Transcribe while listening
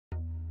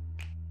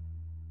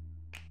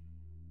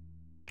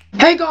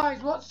Hey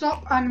guys, what's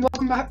up and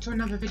welcome back to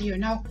another video.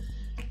 Now,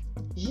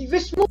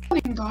 this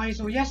morning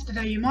guys, or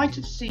yesterday, you might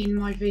have seen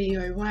my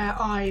video where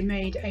I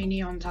made a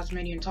neon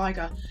Tasmanian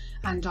tiger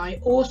and I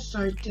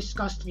also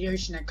discussed the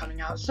ocean egg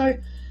coming out. So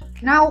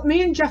now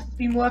me and Jeff have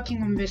been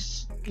working on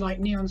this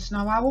neon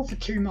snow owl for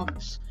 2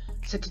 months.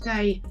 So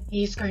today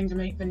he's going to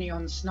make the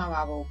neon snow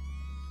owl.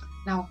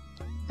 Now,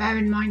 bear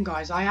in mind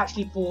guys, I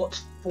actually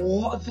bought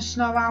 4 of the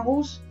snow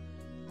owls.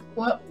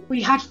 Well,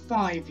 we had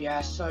 5,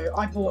 yeah, so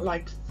I bought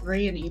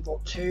 3 and he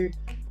bought 2,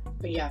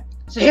 but yeah.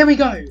 So here we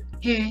go.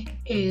 Here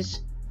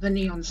is the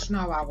neon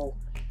snow owl,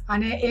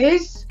 and it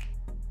is,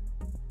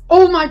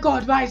 oh my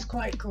god, that is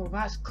quite cool.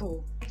 That's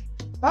cool.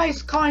 That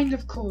is kind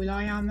of cool.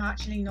 I am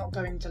actually not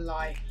going to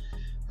lie.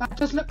 That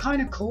does look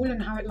kind of cool, and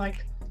how it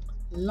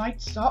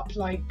lights up,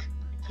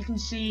 you can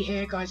see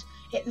here guys,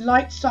 it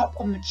lights up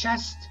on the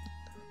chest,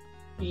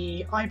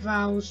 the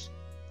eyebrows,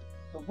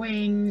 the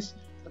wings,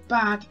 the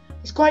back.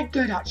 It's quite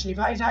good actually.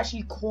 That is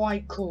actually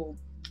quite cool.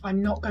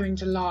 I'm not going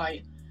to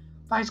lie.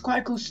 That is quite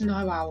a cool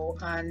snow owl,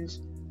 and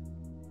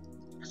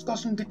it's got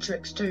some good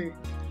tricks too.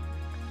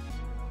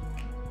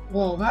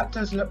 Whoa, that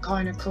does look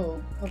kind of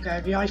cool.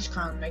 Okay, the ice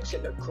crown makes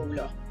it look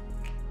cooler.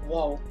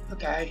 Whoa,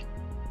 okay.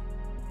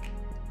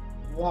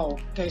 Whoa,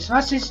 okay, so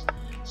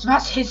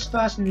that's his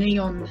first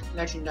neon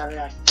legendary,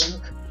 I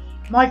think.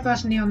 My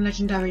first neon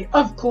legendary,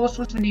 of course,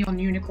 was the neon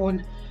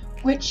unicorn,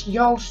 which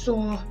y'all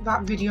saw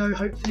that video.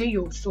 Hopefully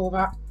y'all saw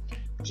that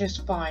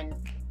just fine.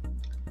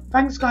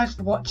 Thanks guys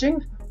for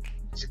watching.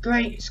 It's a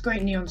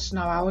great neon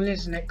snow owl,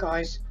 isn't it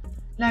guys?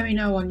 Let me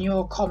know on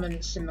your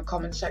comments in the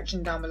comment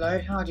section down below.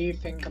 How do you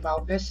think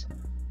about this?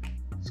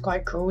 It's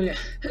quite cool.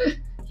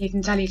 You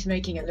can tell he's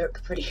making it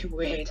look pretty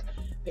weird,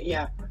 but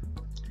yeah.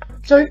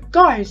 So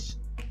guys,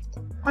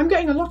 I'm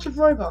getting a lot of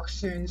Robux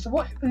soon, so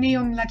what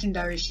neon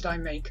legendary should I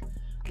make?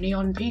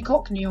 Neon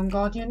Peacock, Neon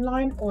Guardian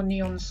Lion, or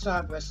Neon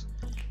Cerberus?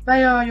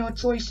 They are your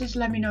choices.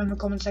 Let me know in the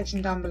comment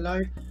section down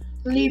below.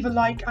 Leave a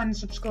like and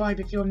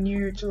subscribe if you're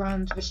new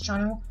to this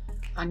channel.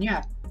 And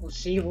yeah, we'll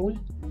see you all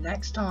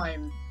next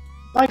time.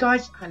 Bye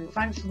guys, and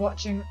thanks for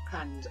watching,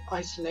 and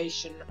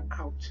Isolation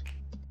out.